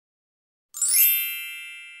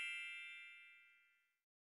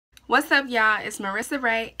What's up, y'all? It's Marissa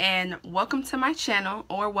Ray, and welcome to my channel,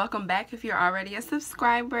 or welcome back if you're already a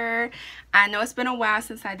subscriber. I know it's been a while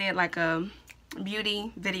since I did like a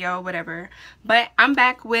beauty video, whatever, but I'm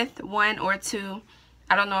back with one or two.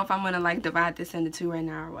 I don't know if I'm gonna like divide this into two right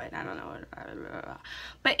now or what. I don't know.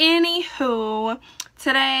 But anywho,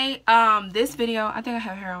 today, this video, I think I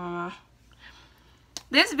have hair on my mouth.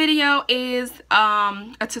 This video is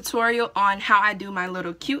a tutorial on how I do my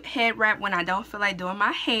little cute head wrap when I don't feel like doing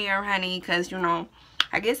my hair, honey, because, you know,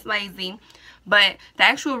 I get lazy. But the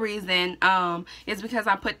actual reason is because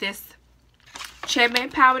I put this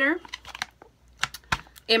Chebet powder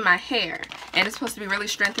in my hair, and it's supposed to be really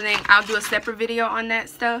strengthening. I'll do a separate video on that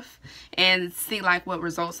stuff and see like what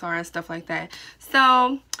results are and stuff like that.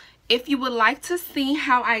 So if you would like to see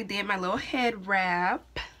how I did my little head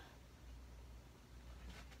wrap,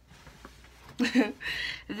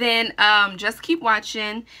 then just keep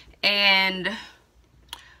watching, and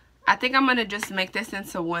I think I'm gonna just make this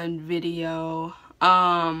into one video,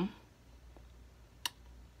 or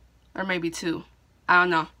maybe two, I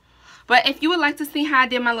don't know. But if you would like to see how I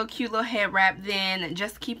did my little cute little head wrap, then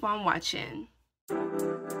just keep on watching.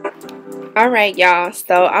 Alright, y'all,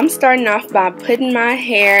 so I'm starting off by putting my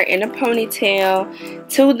hair in a ponytail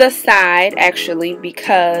to the side, actually,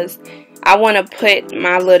 because I want to put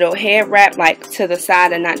my little head wrap like to the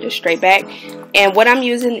side and not just straight back. And what I'm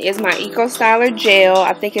using is my Eco Styler gel.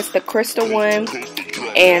 I think it's the crystal one,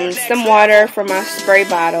 and some water from my spray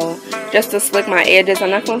bottle just to slick my edges.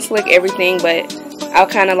 I'm not going to slick everything, but I'll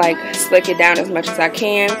kind of like slick it down as much as I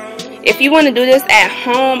can. If you want to do this at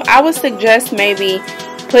home, I would suggest maybe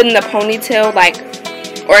putting the ponytail like,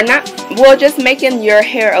 or not, well, just making your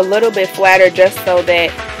hair a little bit flatter just so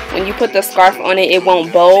that when you put the scarf on it, it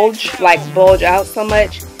won't bulge out so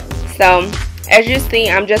much. So as you see,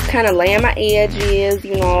 I'm just kind of laying my edges,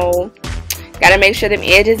 you know. Gotta make sure them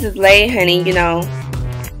edges is laid, honey, you know.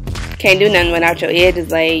 Can't do nothing without your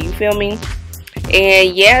edges laid, you feel me?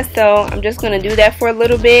 And yeah, so I'm just gonna do that for a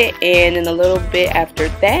little bit, and in a little bit after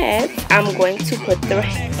that, I'm going to put the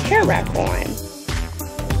hair wrap on.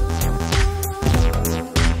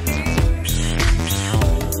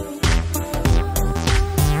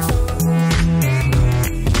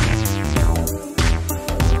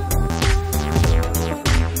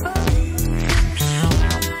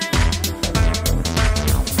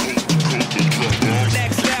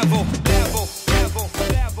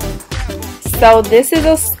 So this is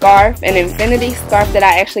a scarf, an infinity scarf that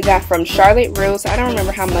I actually got from Charlotte Russe. I don't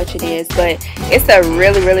remember how much it is, but it's a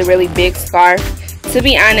really big scarf. To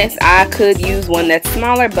be honest, I could use one that's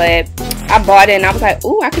smaller, but I bought it and I was like,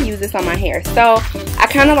 ooh, I could use this on my hair. So I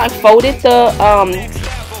kind of like folded the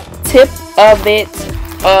tip of it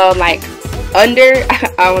like under,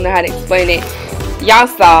 I don't know how to explain it. Y'all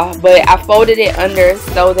saw, but I folded it under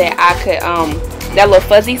so that I could, that little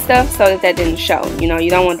fuzzy stuff, so that didn't show. You know,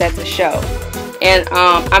 you don't want that to show. And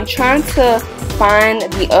I'm trying to find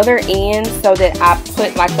the other end so that I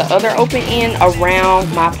put like the other open end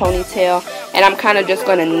around my ponytail, and I'm kind of just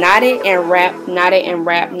going to knot it and wrap, knot it and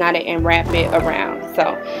wrap, knot it and wrap it around. So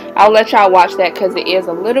I'll let y'all watch that because it is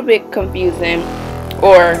a little bit confusing,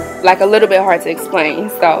 or like a little bit hard to explain.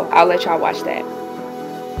 So I'll let y'all watch that.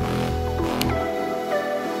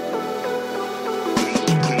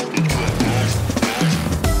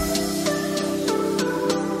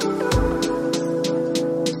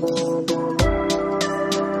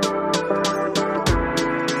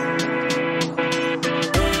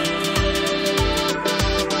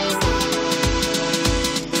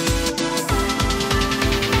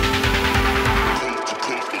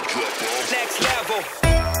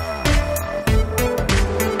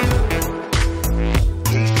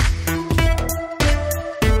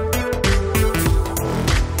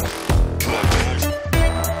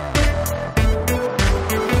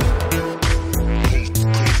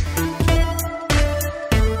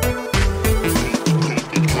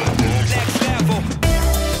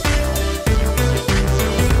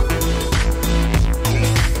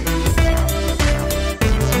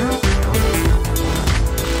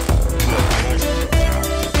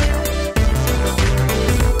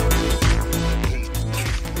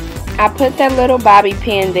 I put that little bobby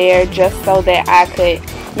pin there just so that I could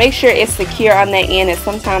make sure it's secure on that end, and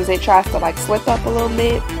sometimes it tries to like slip up a little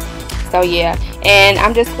bit. So yeah, and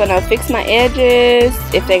I'm just gonna fix my edges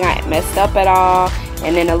if they got messed up at all,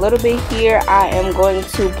 and then a little bit here I am going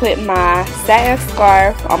to put my satin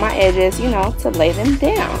scarf on my edges, you know, to lay them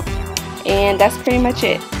down. And that's pretty much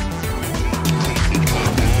it.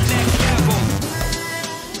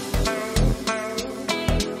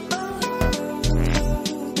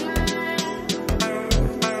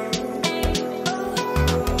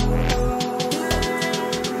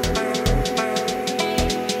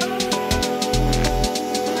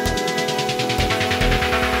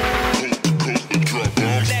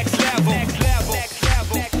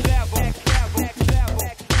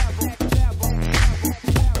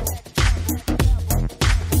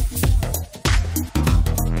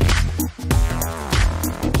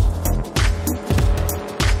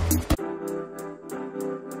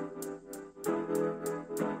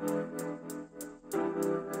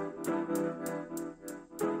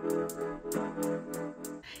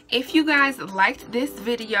 If you guys liked this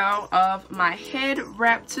video of my head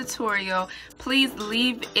wrap tutorial, please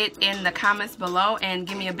leave it in the comments below and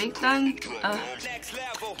give me a big thumbs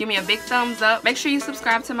up. Make sure you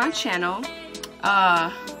subscribe to my channel.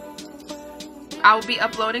 I will be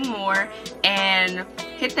uploading more, and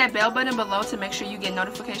hit that bell button below to make sure you get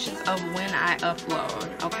notifications of when I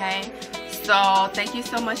upload, okay? So thank you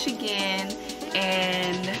so much again,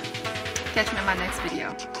 and catch me in my next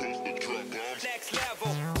video.